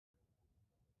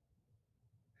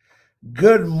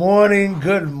Good morning,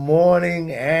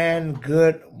 and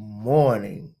good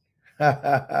morning.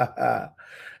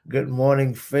 Good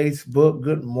morning, Facebook.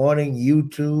 Good morning,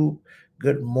 YouTube.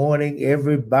 Good morning,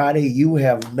 everybody. You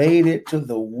have made it to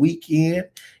the weekend.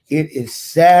 It is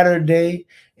Saturday.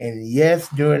 And yes,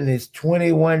 during this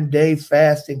 21-day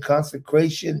fasting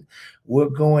consecration, we're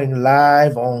going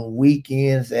live on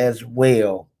weekends as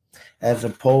well, as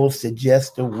opposed to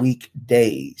just the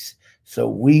weekdays. So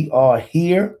we are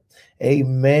here.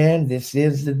 Amen. This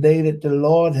is the day that the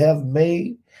Lord hath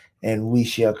made, and we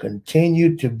shall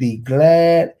continue to be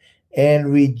glad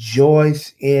and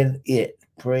rejoice in it.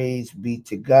 Praise be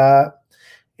to God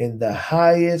in the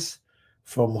highest,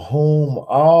 from whom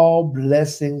all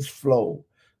blessings flow.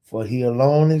 For he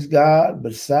alone is God.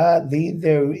 Beside thee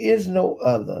there is no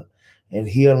other, and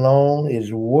he alone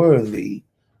is worthy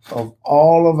of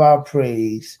all of our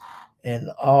praise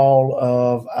and all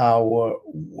of our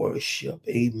worship.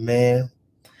 Amen.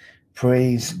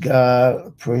 Praise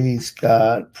God, praise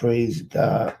God, praise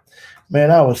God. Man,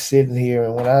 I was sitting here,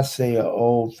 and when I say an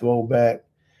old throwback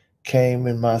came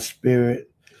in my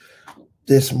spirit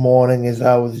this morning as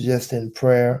I was just in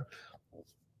prayer,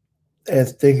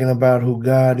 as thinking about who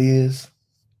God is.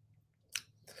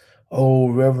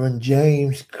 Old Reverend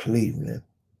James Cleveland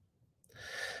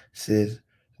says,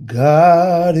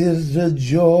 God is the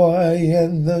joy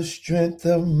and the strength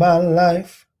of my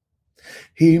life.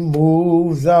 He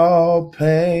moves all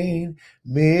pain,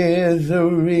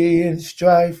 misery, and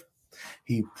strife.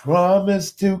 He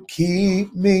promised to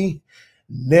keep me,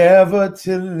 never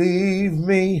to leave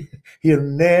me. He'll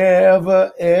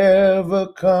never, ever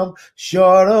come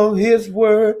short of his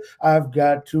word. I've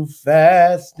got to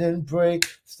fast and pray,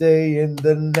 stay in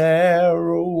the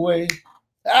narrow way.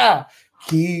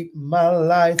 Keep my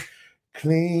life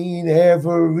clean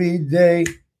every day.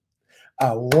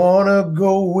 I want to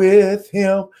go with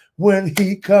him when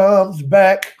he comes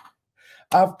back.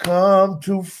 I've come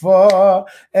too far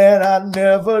and I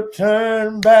never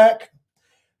turn back.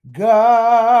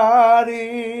 God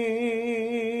is,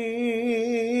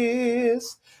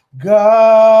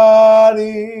 God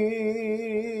is,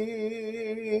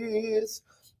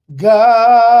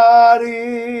 God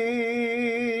is,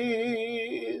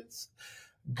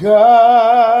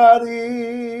 God is.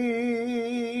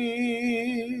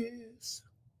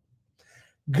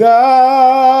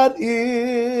 God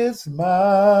is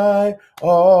my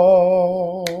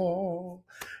all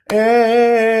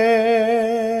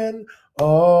and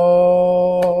all.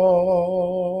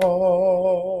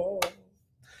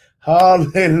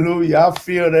 Hallelujah. I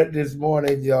feel that this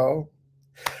morning, y'all.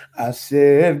 I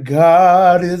said,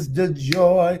 God is the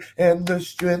joy and the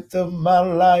strength of my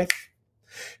life.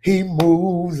 He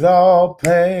moves all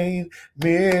pain,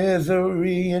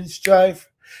 misery, and strife.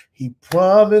 He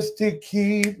promised to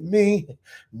keep me,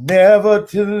 never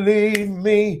to leave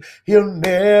me. He'll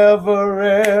never,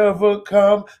 ever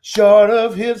come short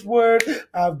of his word.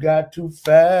 I've got to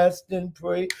fast and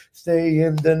pray, stay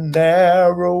in the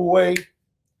narrow way.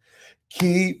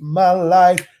 Keep my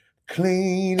life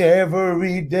clean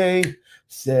every day.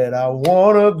 Said I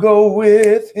want to go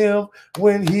with him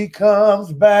when he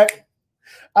comes back.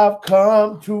 I've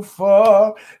come too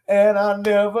far and I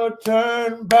never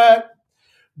turn back.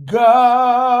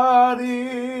 God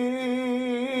is,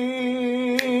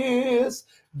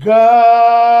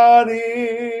 God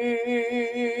is,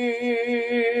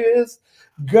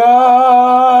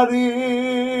 God is,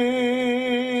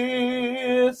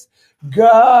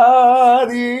 God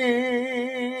is.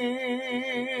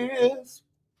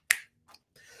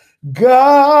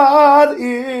 God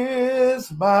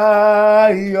is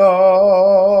my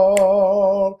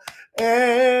all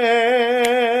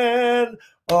and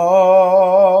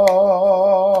all.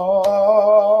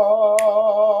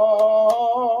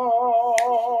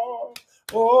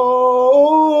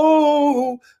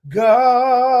 Oh,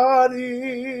 God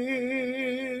is,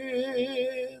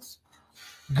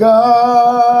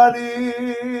 God is,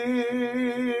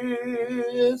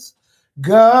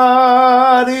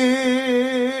 God is,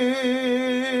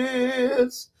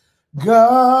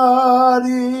 God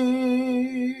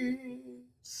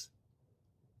is,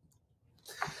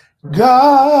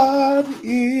 God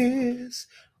is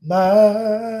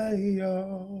my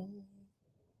all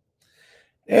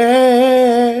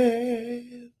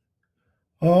and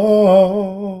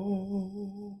all.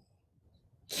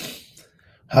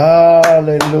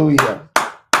 Hallelujah.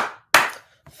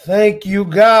 Thank you,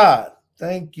 God.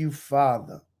 Thank you,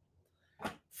 Father,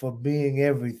 for being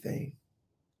everything.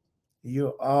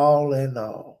 You're all in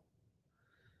all.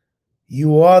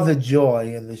 You are the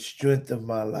joy and the strength of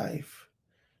my life.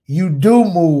 You do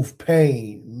move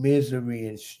pain, misery,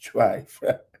 and strife.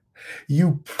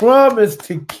 You promised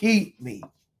to keep me,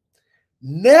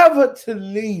 never to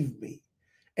leave me,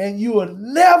 and you will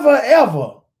never,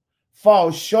 ever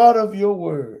fall short of your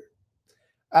word.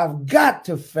 I've got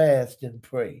to fast and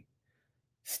pray.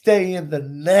 Stay in the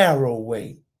narrow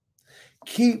way.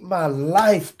 Keep my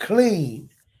life clean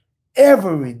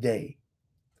every day.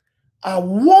 I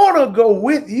want to go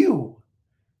with you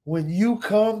when you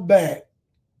come back.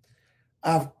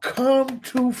 I've come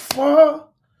too far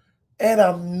and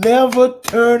I'm never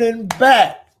turning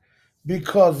back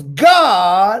because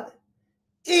God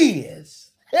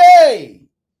is. Hey!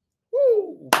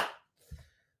 Woo.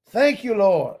 Thank you,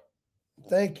 Lord.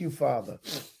 Thank you, Father.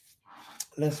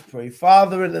 Let's pray.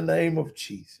 Father, in the name of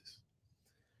Jesus,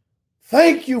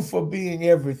 thank you for being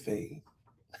everything.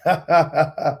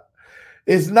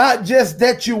 It's not just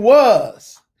that you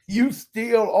was, you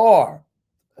still are.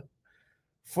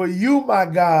 For you, my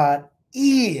God,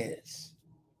 is.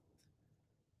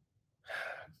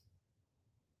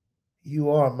 You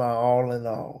are my all in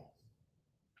all.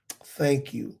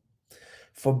 Thank you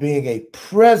for being a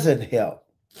present help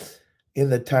in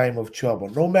the time of trouble.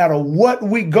 No matter what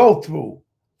we go through,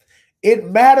 it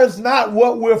matters not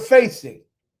what we're facing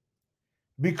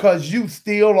because you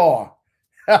still are.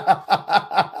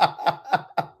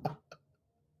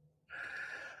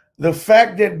 The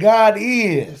fact that God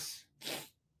is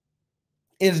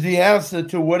the answer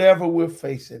to whatever we're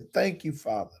facing. Thank you,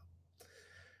 Father.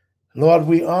 Lord,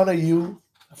 we honor you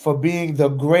for being the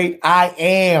great I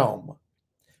am.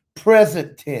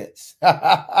 Present tense.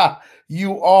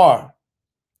 You are.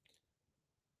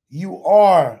 You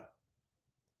are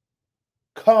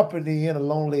company in a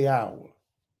lonely hour.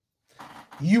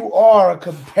 You are a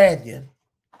companion.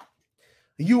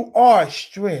 You are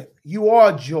strength. You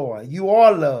are joy. You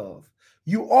are love.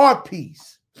 You are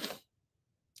peace.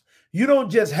 You don't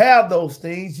just have those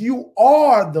things. You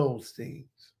are those things.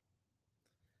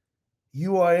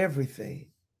 You are everything.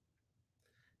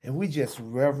 And we just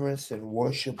reverence and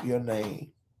worship your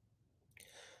name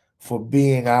for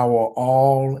being our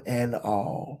all and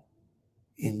all.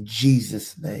 In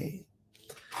Jesus' name.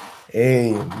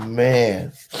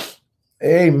 Amen.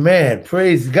 Amen.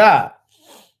 Praise God.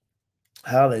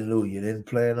 Hallelujah. Didn't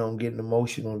plan on getting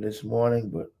emotional this morning,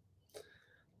 but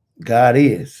God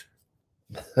is.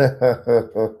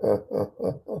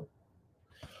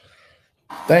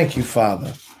 Thank you,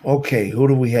 Father. Okay, who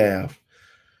do we have?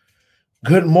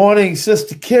 Good morning,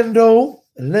 Sister Kendall,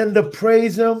 Linda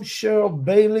Praisem, Cheryl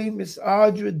Bailey, Miss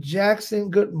Audra Jackson.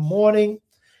 Good morning.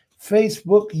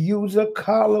 Facebook user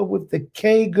Carla with the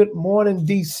K. Good morning,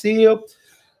 DC.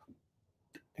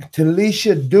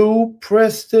 Talisha Dew,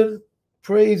 Preston,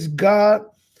 praise God.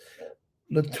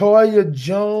 Latoya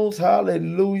Jones,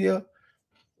 hallelujah.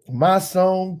 My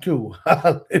song too,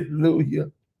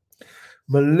 hallelujah.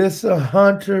 Melissa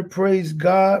Hunter, praise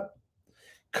God.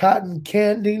 Cotton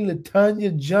Candy,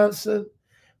 Latanya Johnson,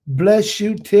 bless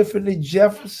you. Tiffany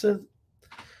Jefferson,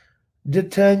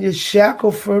 Detanya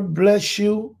Shackelford, bless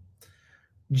you.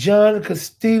 John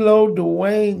Castillo,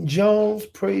 Dwayne Jones,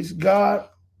 praise God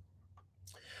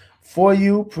for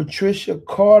you. Patricia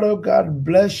Carter, God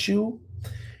bless you.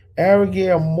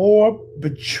 Abigail Moore,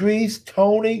 Patrice,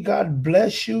 Tony, God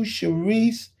bless you.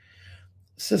 Sharice,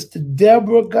 Sister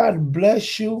Deborah, God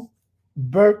bless you.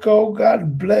 Burko,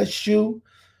 God bless you.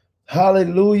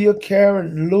 Hallelujah.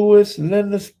 Karen Lewis,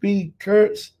 Linda Speed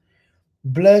Kurtz,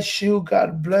 bless you.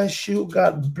 God bless you.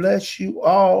 God bless you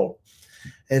all,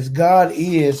 as God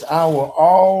is our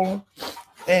all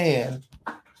and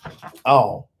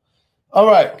all. All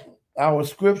right. Our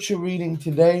scripture reading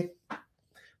today,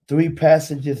 3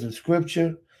 passages of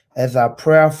scripture as our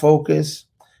prayer focus,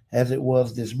 as it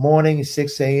was this morning at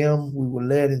 6 a.m. We were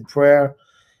led in prayer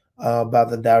by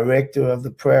the director of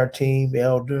the prayer team,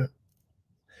 Elder.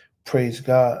 Praise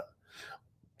God.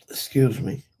 Excuse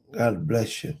me. God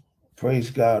bless you. Praise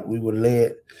God. We were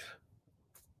led.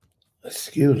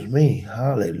 Excuse me.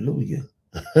 Hallelujah.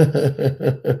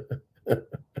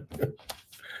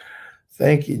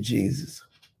 Thank you, Jesus.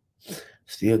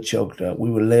 Still choked up. We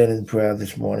were led in prayer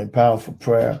this morning. Powerful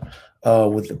prayer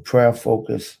with the prayer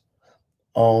focus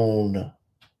on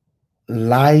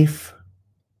life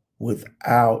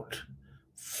without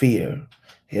fear.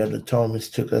 Elder Thomas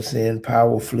took us in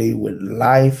powerfully with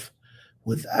life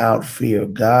without fear.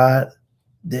 God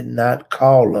did not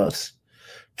call us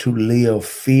to live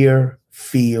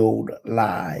fear-filled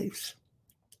lives.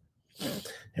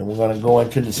 And we're going to go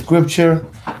into the scripture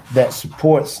that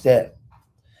supports that.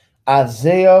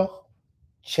 Isaiah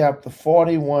chapter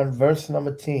 41, verse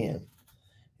number 10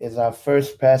 is our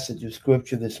first passage of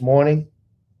scripture this morning.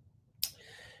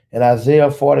 And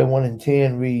Isaiah 41 and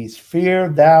 10 reads, "Fear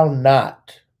thou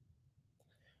not,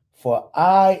 For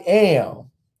I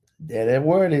am, there that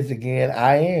word is again,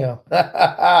 I am.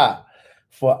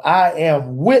 For I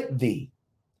am with thee.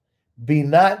 Be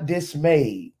not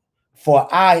dismayed, for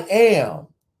I am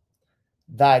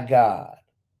thy God.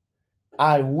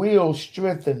 I will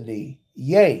strengthen thee.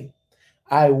 Yea,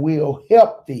 I will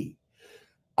help thee.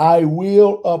 I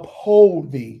will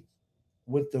uphold thee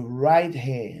with the right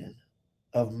hand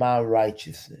of my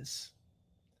righteousness.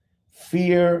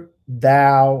 Fear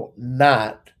thou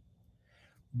not,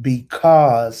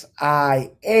 because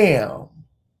I am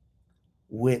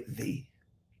with thee.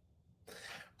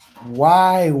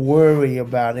 Why worry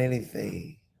about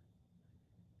anything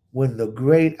when the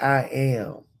great I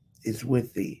am is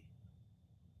with thee?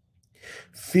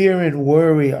 Fear and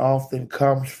worry often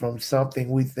comes from something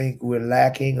we think we're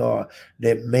lacking or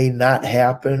that may not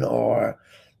happen or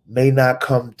may not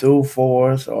come through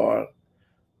for us,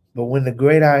 but when the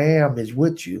great I am is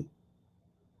with you,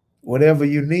 whatever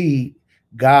you need,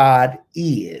 God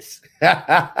is.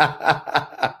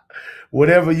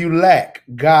 Whatever you lack,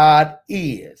 God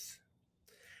is.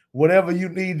 Whatever you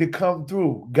need to come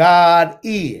through, God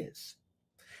is.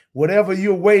 Whatever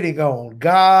you're waiting on,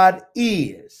 God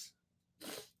is.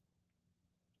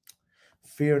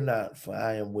 Fear not, for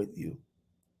I am with you.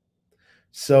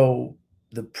 So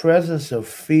the presence of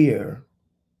fear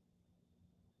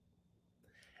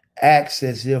acts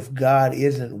as if God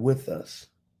isn't with us.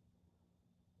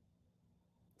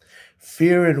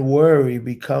 Fear and worry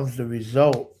becomes the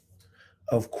result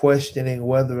of questioning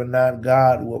whether or not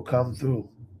God will come through,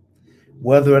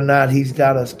 whether or not he's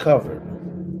got us covered,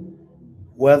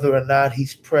 whether or not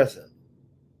he's present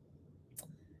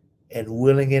and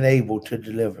willing and able to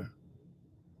deliver.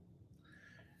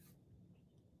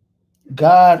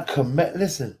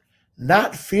 Listen,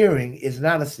 not fearing is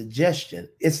not a suggestion,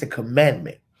 it's a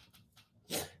commandment.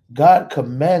 God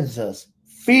commands us,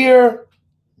 fear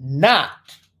not.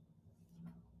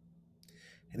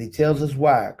 And he tells us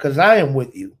why. Because I am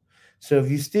with you. So if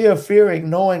you're still fearing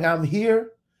knowing I'm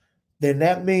here, then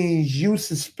that means you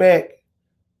suspect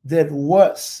that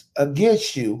what's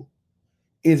against you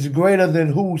is greater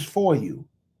than who's for you.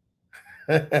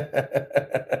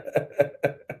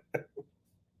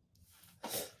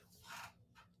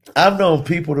 I've known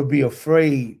people to be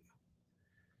afraid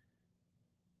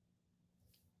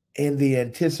in the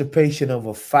anticipation of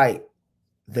a fight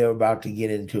they're about to get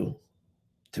into,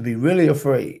 to be really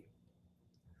afraid.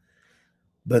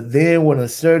 But then when a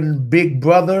certain big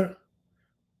brother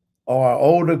or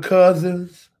older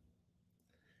cousins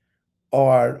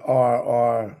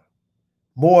or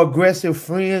more aggressive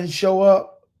friends show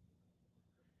up,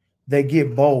 they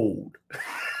get bold.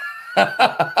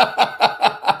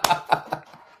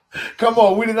 Come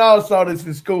on, we didn't all saw this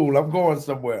in school. I'm going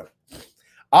somewhere.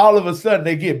 All of a sudden,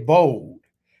 they get bold.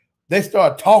 They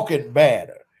start talking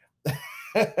badder.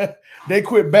 They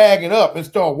quit bagging up and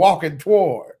start walking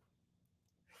toward.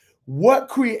 What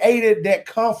created that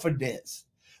confidence?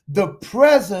 The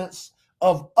presence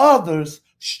of others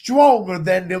stronger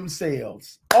than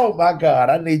themselves. Oh my God,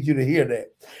 I need you to hear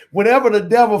that. Whenever the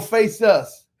devil faces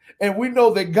us and we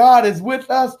know that God is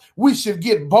with us, we should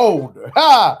get bolder.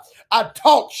 Our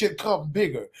talk should come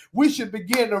bigger. We should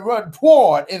begin to run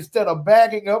toward instead of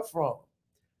bagging up from.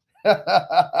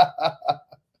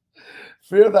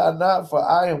 Fear thou not, for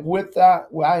I am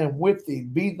with thee.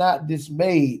 Be not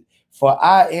dismayed, for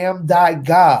I am thy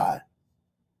God.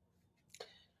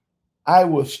 I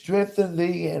will strengthen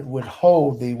thee and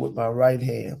withhold thee with my right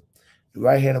hand, the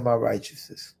right hand of my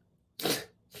righteousness.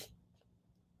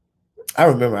 I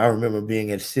remember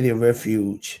being at City of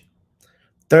Refuge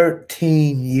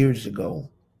 13 years ago,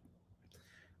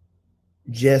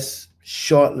 just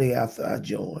shortly after I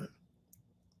joined.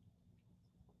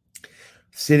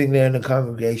 Sitting there in the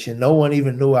congregation, no one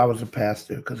even knew I was a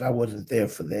pastor because I wasn't there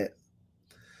for that.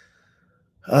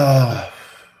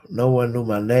 No one knew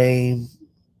my name,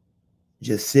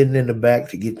 just sitting in the back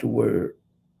to get the word.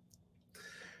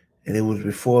 And it was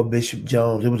before Bishop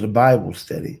Jones, it was a Bible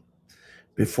study.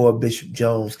 Before Bishop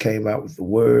Jones came out with the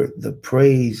word, the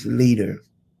praise leader.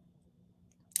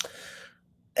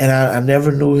 And I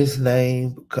never knew his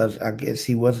name because I guess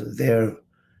he wasn't there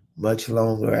much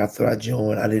longer after I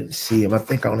joined. I didn't see him. I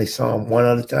think I only saw him one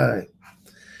other time.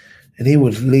 And he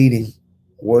was leading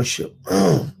worship.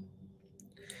 And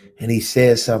he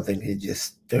said something that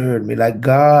just stirred me. Like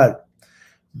God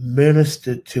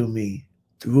ministered to me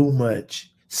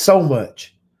so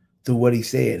much through what he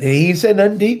said. And he didn't say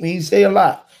nothing deep. He didn't say a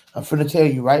lot. I'm finna tell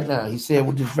you right now. He said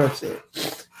what this verse said.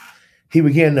 He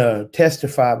began to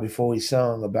testify before he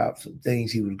sung about some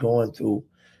things he was going through.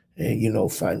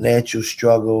 And, financial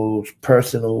struggles,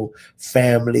 personal,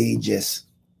 family, just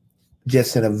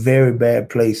just in a very bad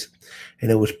place,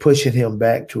 and it was pushing him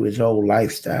back to his old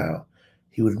lifestyle.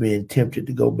 He was being tempted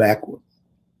to go backward.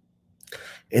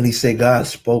 And he said God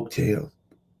spoke to him.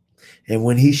 And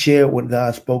when he shared what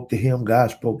God spoke to him,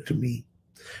 God spoke to me.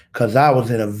 Because I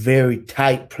was in a very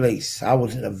tight place. I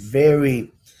was in a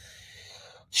very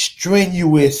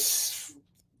strenuous,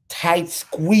 tight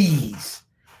squeeze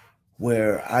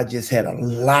where I just had a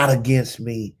lot against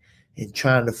me in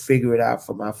trying to figure it out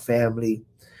for my family.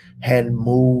 Hadn't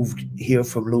moved here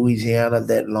from Louisiana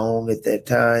that long at that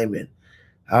time, and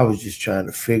I was just trying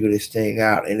to figure this thing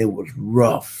out, and it was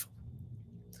rough.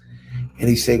 And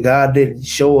he said God didn't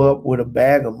show up with a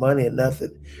bag of money or nothing.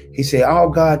 He said all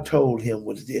God told him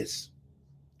was this: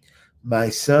 my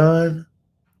son,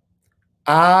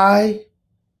 I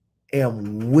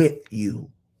am with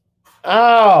you.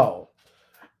 Oh,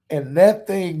 and that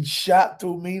thing shot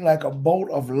through me like a bolt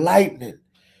of lightning.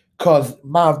 Because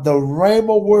the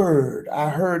rhema word, I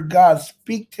heard God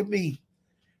speak to me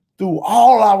through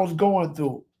all I was going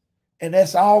through. And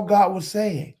that's all God was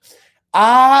saying.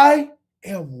 I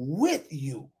am with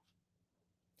you.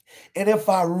 And if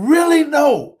I really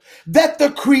know that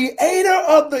the creator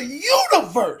of the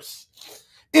universe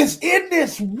is in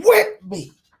this with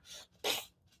me,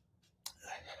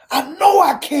 I know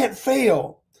I can't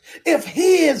fail. If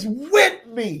he is with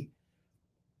me,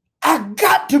 I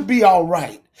got to be all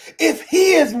right. If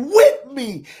he is with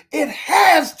me, it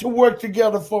has to work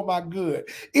together for my good.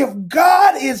 If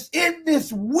God is in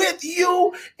this with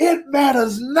you, it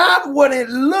matters not what it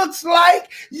looks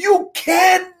like. You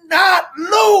cannot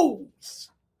lose.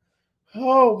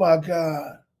 Oh my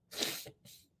God.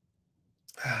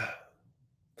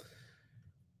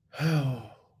 Oh.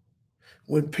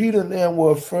 When Peter and them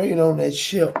were afraid on that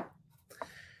ship,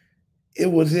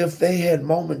 it was as if they had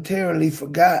momentarily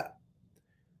forgot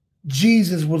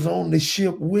Jesus was on the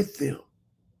ship with them.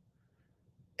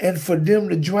 And for them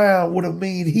to drown would have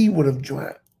meant he would have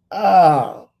drowned.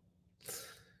 Ah,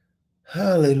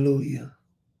 hallelujah.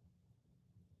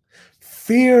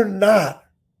 Fear not.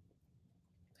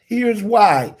 Here's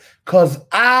why. Because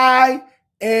I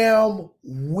am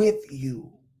with you.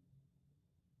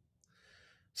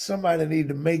 Somebody need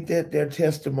to make that their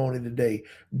testimony today.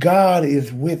 God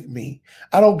is with me.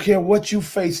 I don't care what you're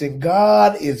facing.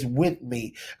 God is with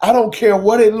me. I don't care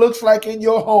what it looks like in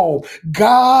your home.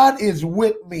 God is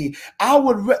with me.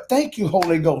 Thank you,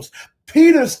 Holy Ghost.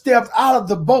 Peter stepped out of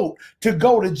the boat to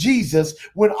go to Jesus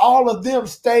when all of them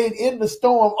stayed in the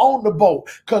storm on the boat.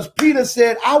 Because Peter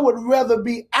said, I would rather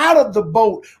be out of the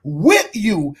boat with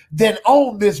you than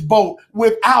on this boat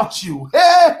without you.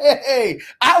 Hey,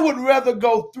 I would rather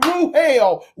go through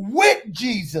hell with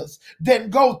Jesus than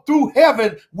go through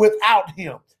heaven without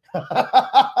him.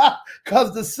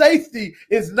 Because the safety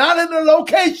is not in the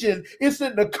location, it's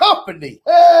in the company,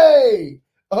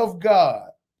 of God.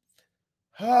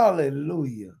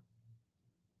 Hallelujah.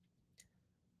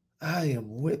 I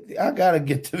am with thee. I got to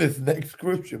get to this next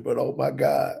scripture, but oh my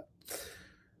God.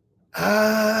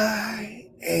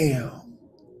 I am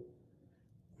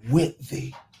with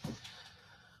thee.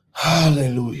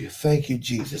 Hallelujah. Thank you,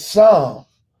 Jesus. Psalm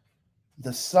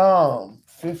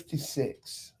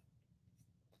 56,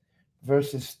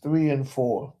 verses 3 and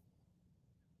 4.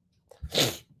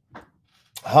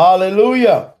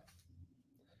 Hallelujah.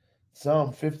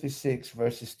 Psalm 56,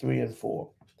 verses 3 and 4.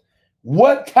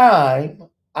 What time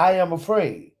I am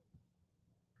afraid,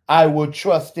 I will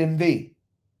trust in thee.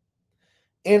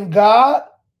 In God,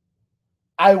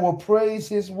 I will praise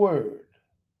his word.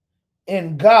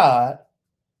 In God,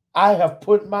 I have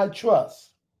put my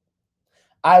trust.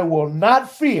 I will not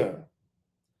fear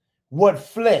what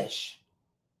flesh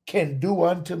can do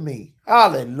unto me.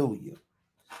 Hallelujah.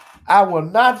 I will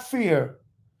not fear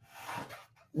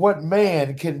what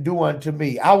man can do unto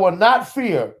me. I will not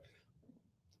fear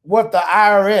what the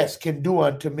IRS can do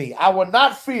unto me. I will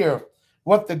not fear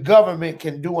what the government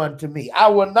can do unto me. I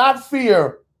will not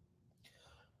fear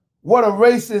what a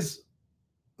racist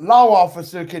law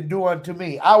officer can do unto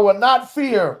me. I will not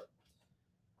fear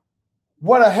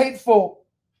what a hateful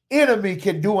enemy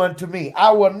can do unto me.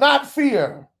 I will not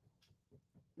fear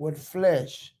what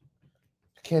flesh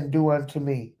can do unto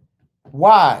me.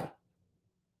 Why?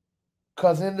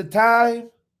 Because in the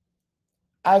time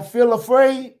I feel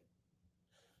afraid,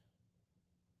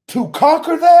 to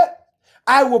conquer that,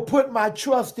 I will put my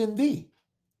trust in thee,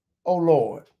 O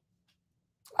Lord.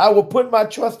 I will put my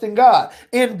trust in God.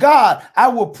 In God, I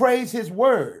will praise his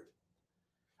word.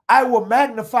 I will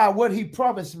magnify what he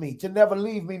promised me to never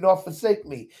leave me nor forsake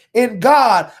me. In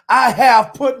God, I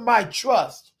have put my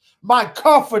trust, my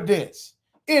confidence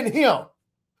in him.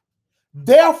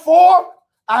 Therefore,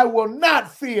 I will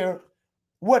not fear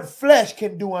what flesh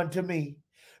can do unto me,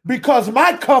 because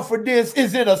my confidence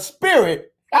is in a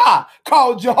spirit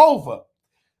called Jehovah.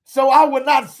 So I will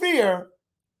not fear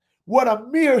what a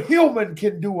mere human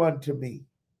can do unto me.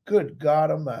 Good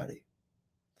God Almighty.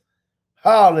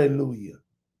 Hallelujah.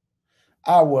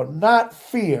 I will not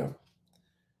fear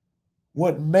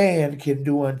what man can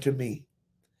do unto me,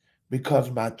 because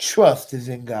my trust is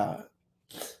in God.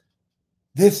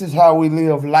 This is how we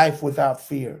live life without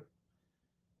fear,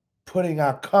 putting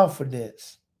our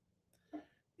confidence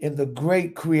in the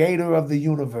great creator of the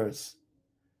universe,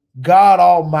 God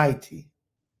Almighty,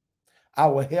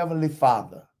 our Heavenly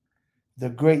Father, the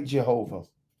great Jehovah.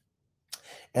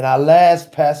 And our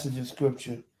last passage of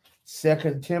scripture,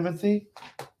 2 Timothy,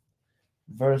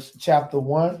 chapter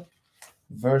 1,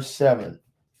 verse 7.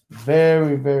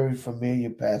 Very, very familiar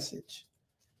passage.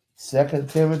 2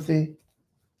 Timothy,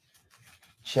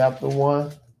 chapter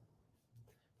 1,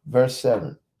 verse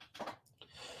 7.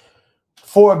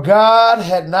 For God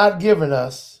had not given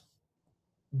us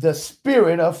the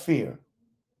spirit of fear,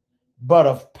 but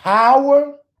of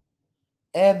power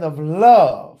and of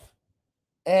love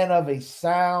and of a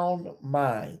sound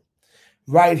mind.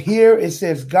 Right here it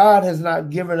says God has not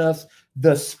given us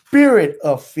the spirit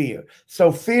of fear.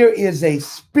 So fear is a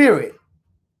spirit,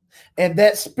 and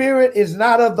that spirit is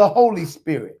not of the Holy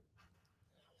Spirit.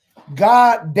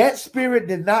 God, that spirit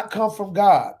did not come from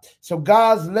God. So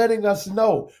God's letting us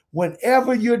know,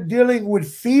 whenever you're dealing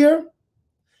with fear,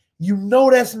 you know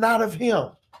that's not of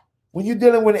him. When you're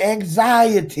dealing with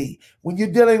anxiety, when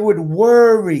you're dealing with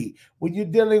worry, when you're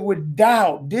dealing with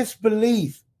doubt,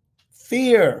 disbelief,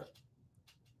 fear,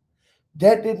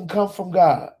 that didn't come from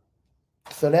God.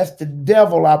 So that's the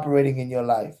devil operating in your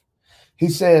life. He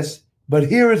says, but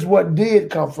here is what did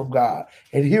come from God,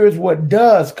 and here is what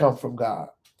does come from God.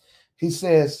 He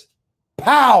says,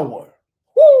 power.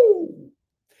 Woo!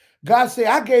 God said,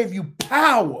 I gave you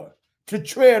power to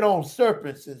tread on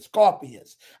serpents and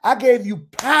scorpions. I gave you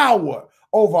power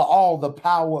over all the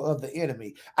power of the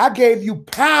enemy. I gave you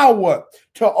power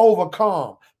to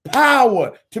overcome,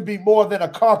 power to be more than a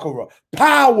conqueror,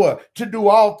 power to do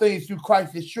all things through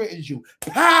Christ that strengthens you,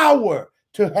 power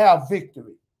to have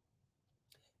victory,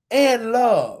 and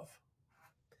love.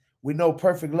 We know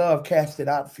perfect love casted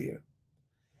out fear.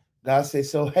 God says,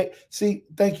 so, hey, see,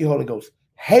 thank you, Holy Ghost.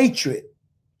 Hatred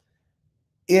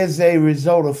is a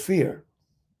result of fear.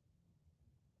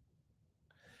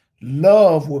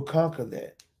 Love will conquer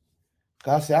that.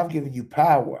 God said, I've given you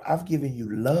power. I've given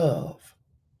you love.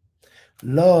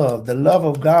 Love, the love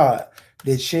of God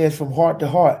that shares from heart to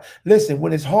heart. Listen,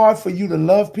 when it's hard for you to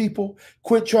love people,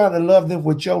 quit trying to love them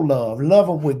with your love. Love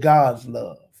them with God's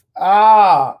love.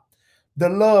 The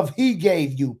love he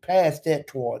gave you, pass that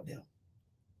toward them.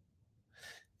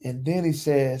 And then he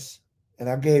says, and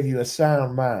I gave you a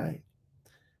sound mind.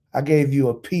 I gave you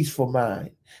a peaceful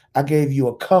mind. I gave you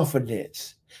a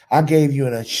confidence. I gave you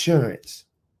an assurance.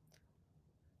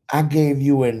 I gave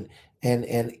you an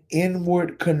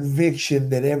inward conviction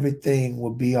that everything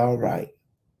will be all right.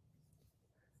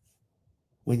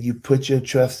 When you put your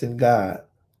trust in God,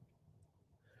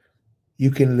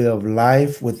 you can live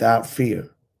life without fear.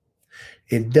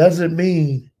 It doesn't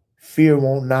mean fear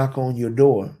won't knock on your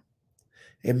door.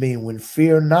 It means when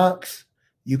fear knocks,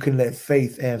 you can let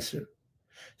faith answer.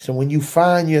 So when you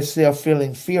find yourself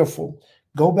feeling fearful,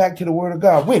 go back to the word of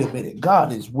God. Wait a minute,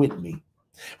 God is with me.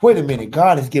 Wait a minute,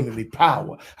 God has given me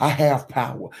power. I have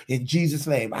power. In Jesus'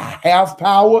 name, I have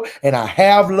power, and I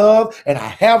have love, and I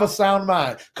have a sound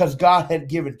mind, because God had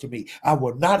given to me. I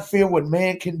will not fear what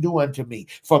man can do unto me.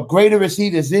 For greater is he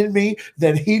that is in me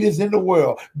than he that is in the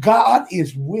world. God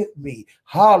is with me.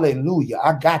 Hallelujah.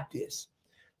 I got this.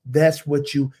 That's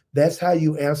how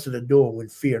you answer the door when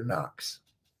fear knocks.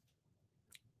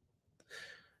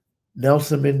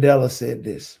 Nelson Mandela said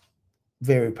this.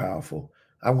 Very powerful.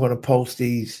 I'm going to post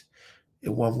these.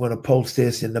 I'm going to post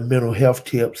this in the mental health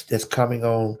tips that's coming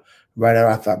on right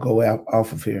after I go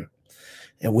off of here.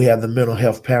 And we have the mental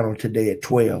health panel today at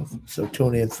 12. So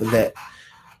tune in for that.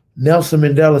 Nelson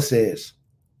Mandela says,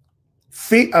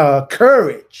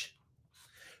 courage.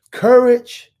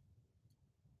 Courage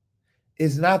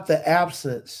is not the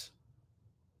absence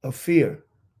of fear.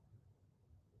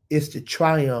 It's the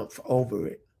triumph over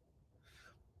it.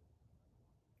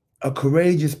 A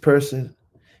courageous person,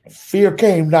 fear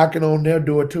came knocking on their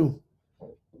door too.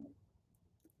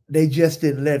 They just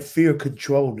didn't let fear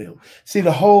control them. See,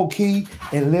 the whole key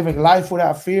in living life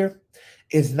without fear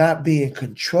is not being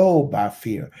controlled by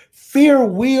fear. Fear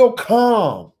will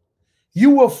come.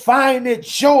 You will find it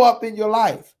show up in your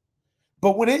life.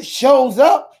 But when it shows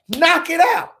up, knock it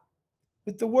out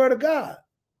with the word of God.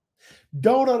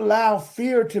 Don't allow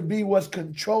fear to be what's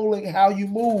controlling how you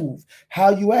move, how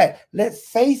you act. Let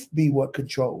faith be what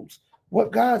controls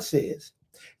what God says.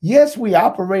 Yes, we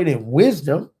operate in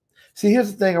wisdom. See,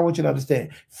 here's the thing I want you to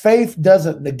understand. Faith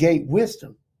doesn't negate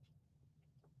wisdom,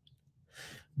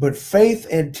 but faith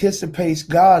anticipates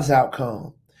God's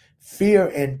outcome.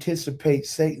 Fear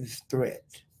anticipates Satan's threat.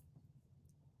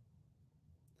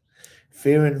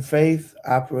 Fear and faith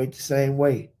operate the same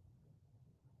way.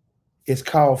 It's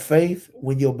called faith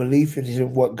when your belief is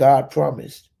in what God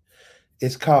promised.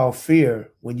 It's called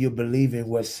fear when you believe in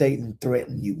what Satan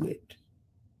threatened you with.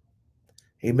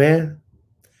 Amen?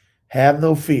 Have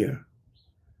no fear,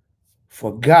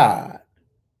 for God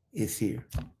is here.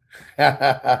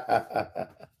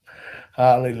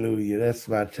 Hallelujah. That's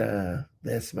my time.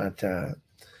 That's my time.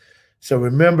 So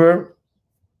remember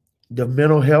the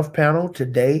mental health panel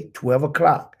today, 12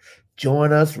 o'clock.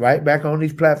 Join us right back on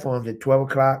these platforms at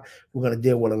 12 o'clock. We're going to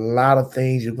deal with a lot of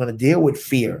things. We're going to deal with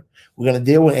fear. We're going to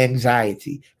deal with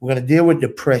anxiety. We're going to deal with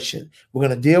depression. We're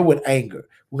going to deal with anger.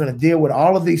 We're going to deal with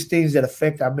all of these things that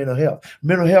affect our mental health.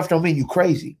 Mental health don't mean you're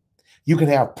crazy. You can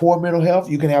have poor mental health.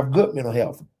 You can have good mental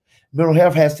health. Mental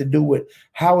health has to do with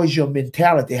how is your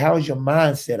mentality, how is your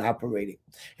mindset operating,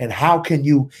 and how can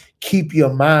you keep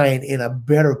your mind in a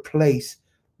better place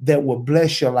that will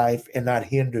bless your life and not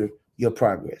hinder your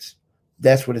progress.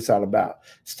 That's what it's all about.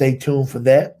 Stay tuned for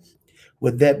that.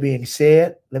 With that being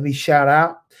said, let me shout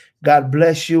out. God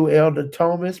bless you, Elder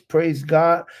Thomas. Praise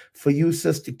God for you,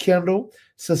 Sister Kendall,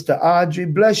 Sister Audrey.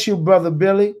 Bless you, Brother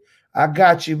Billy. I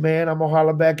got you, man. I'm going to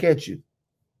holler back at you.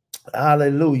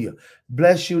 Hallelujah.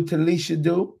 Bless you, Talisha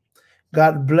Do.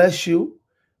 God bless you.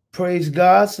 Praise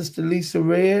God, Sister Lisa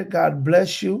Red. God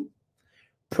bless you.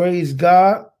 Praise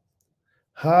God.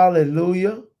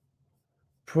 Hallelujah.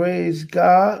 Praise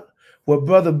God. Well,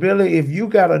 Brother Billy, if you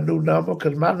got a new number,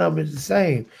 because my number is the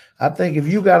same, I think if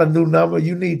you got a new number,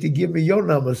 you need to give me your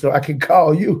number so I can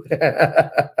call you.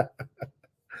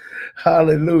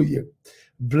 Hallelujah.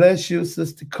 Bless you,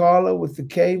 Sister Carla with the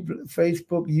K,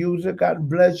 Facebook user. God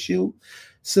bless you.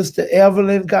 Sister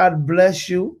Evelyn, God bless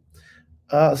you.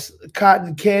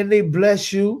 Cotton Candy,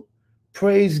 bless you.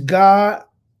 Praise God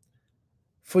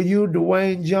for you,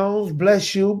 Dwayne Jones.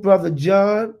 Bless you, Brother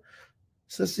John.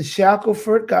 Sister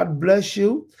Shackelford, God bless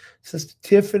you. Sister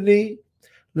Tiffany,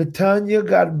 Latanya,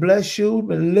 God bless you.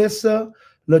 Melissa,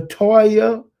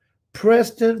 Latoya,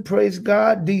 Preston, praise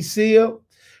God. DCL,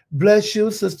 bless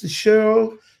you. Sister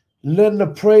Cheryl, Linda,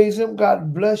 praise him.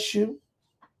 God bless you.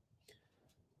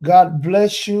 God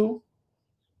bless you.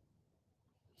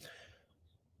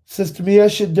 Sister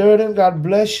Miesha Durden, God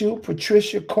bless you.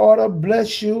 Patricia Carter,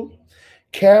 bless you.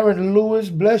 Karen Lewis,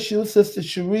 bless you. Sister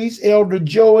Sharice, Elder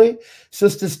Joey,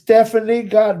 Sister Stephanie,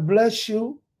 God bless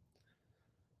you.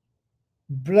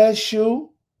 Bless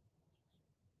you.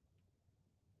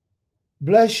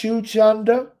 Bless you,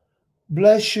 Chanda.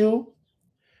 Bless you.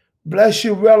 Bless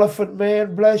you, Relevant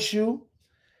Man. Bless you.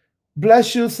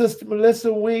 Bless you, Sister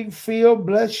Melissa Wingfield.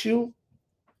 Bless you.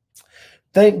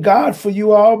 Thank God for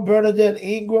you all. Bernadette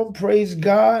Ingram, praise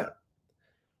God.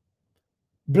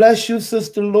 Bless you,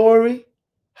 Sister Lori.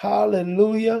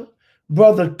 Hallelujah.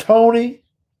 Brother Tony.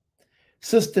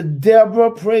 Sister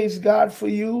Deborah, praise God for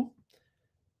you.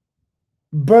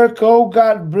 Burko,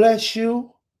 God bless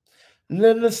you.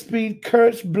 Linda Speed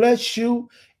Kurtz, bless you.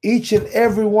 Each and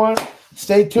every one.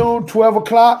 Stay tuned, 12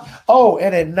 o'clock. Oh,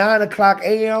 and at 9 o'clock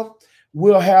a.m.,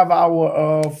 we'll have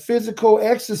our physical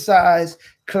exercise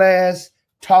class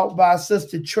taught by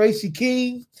Sister Tracy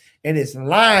King, and it's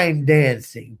line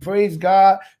dancing. Praise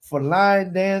God for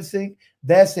line dancing.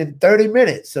 That's in 30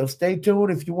 minutes. So stay tuned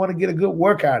if you want to get a good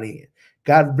workout in.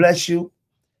 God bless you.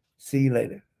 See you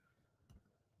later.